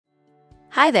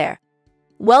Hi there.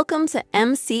 Welcome to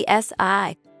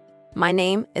MCSI. My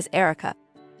name is Erica.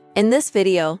 In this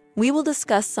video, we will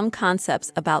discuss some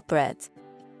concepts about threads.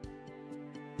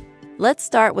 Let's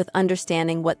start with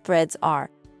understanding what threads are.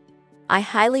 I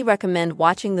highly recommend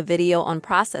watching the video on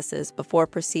processes before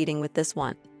proceeding with this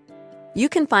one. You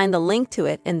can find the link to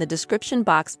it in the description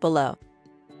box below.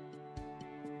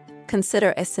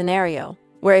 Consider a scenario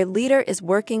where a leader is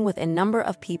working with a number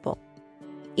of people.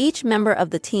 Each member of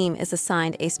the team is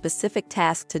assigned a specific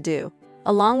task to do,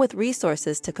 along with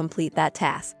resources to complete that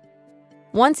task.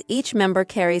 Once each member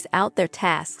carries out their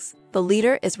tasks, the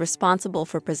leader is responsible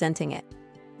for presenting it.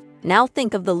 Now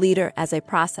think of the leader as a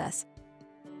process.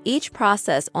 Each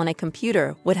process on a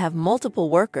computer would have multiple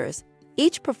workers,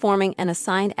 each performing an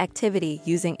assigned activity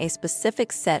using a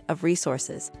specific set of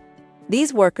resources.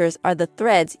 These workers are the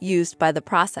threads used by the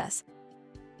process.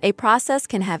 A process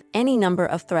can have any number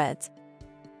of threads.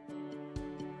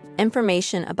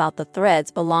 Information about the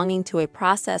threads belonging to a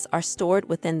process are stored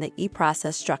within the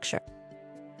eProcess structure.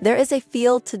 There is a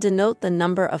field to denote the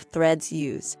number of threads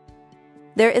used.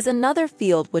 There is another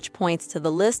field which points to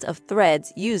the list of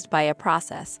threads used by a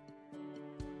process.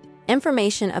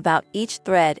 Information about each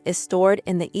thread is stored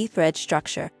in the eThread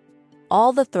structure.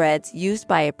 All the threads used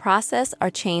by a process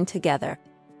are chained together.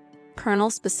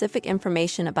 Kernel-specific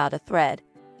information about a thread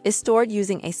is stored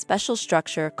using a special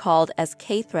structure called as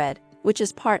CreateThread, which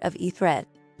is part of eThread.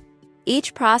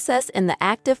 Each process in the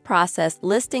active process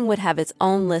listing would have its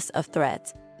own list of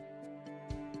threads.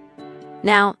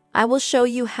 Now, I will show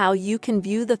you how you can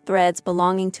view the threads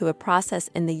belonging to a process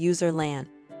in the user LAN.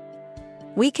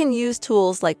 We can use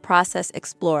tools like Process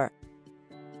Explorer.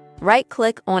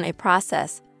 Right-click on a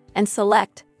process and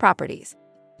select Properties.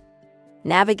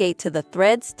 Navigate to the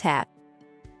Threads tab.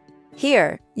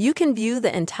 Here, you can view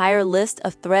the entire list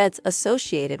of threads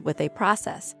associated with a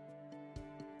process.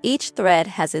 Each thread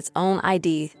has its own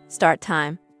ID, start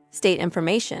time, state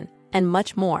information, and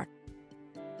much more.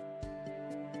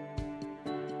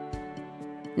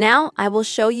 Now, I will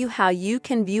show you how you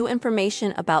can view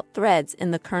information about threads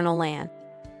in the kernel LAN.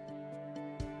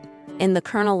 In the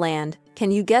kernel LAN,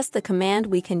 can you guess the command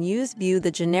we can use view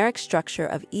the generic structure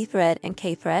of eThread and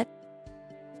CreateThread?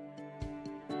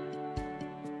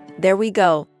 There we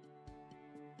go.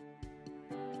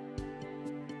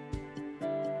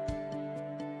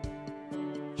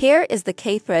 Here is the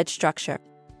CreateThread structure.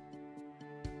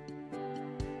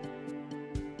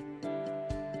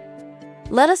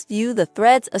 Let us view the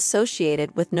threads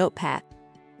associated with Notepad.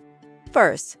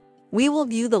 First, we will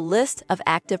view the list of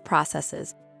active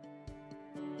processes.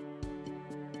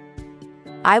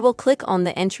 I will click on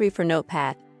the entry for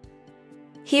Notepad.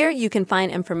 Here you can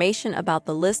find information about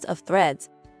the list of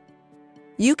threads.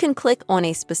 You can click on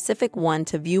a specific one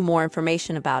to view more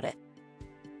information about it.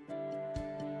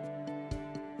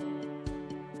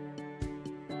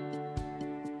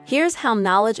 Here's how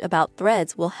knowledge about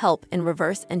threads will help in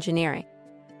reverse engineering.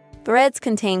 Threads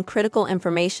contain critical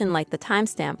information like the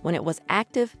timestamp when it was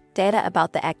active, data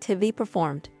about the activity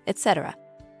performed, etc.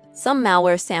 Some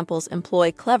malware samples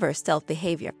employ clever stealth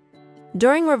behavior.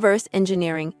 During reverse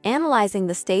engineering, analyzing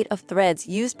the state of threads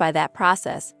used by that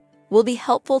process will be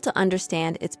helpful to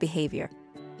understand its behavior.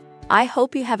 I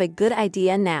hope you have a good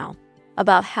idea now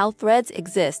about how threads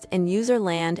exist in user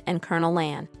LAN and kernel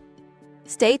LAN.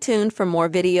 Stay tuned for more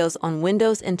videos on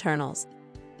Windows internals.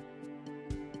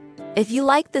 If you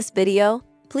like this video,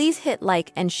 please hit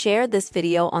like and share this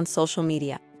video on social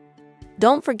media.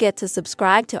 Don't forget to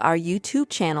subscribe to our YouTube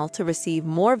channel to receive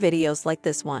more videos like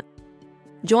this one.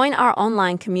 Join our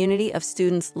online community of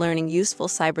students learning useful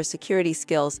cybersecurity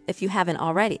skills if you haven't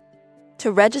already.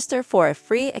 To register for a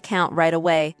free account right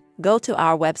away, go to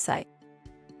our website.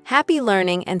 Happy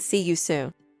learning and see you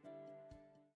soon.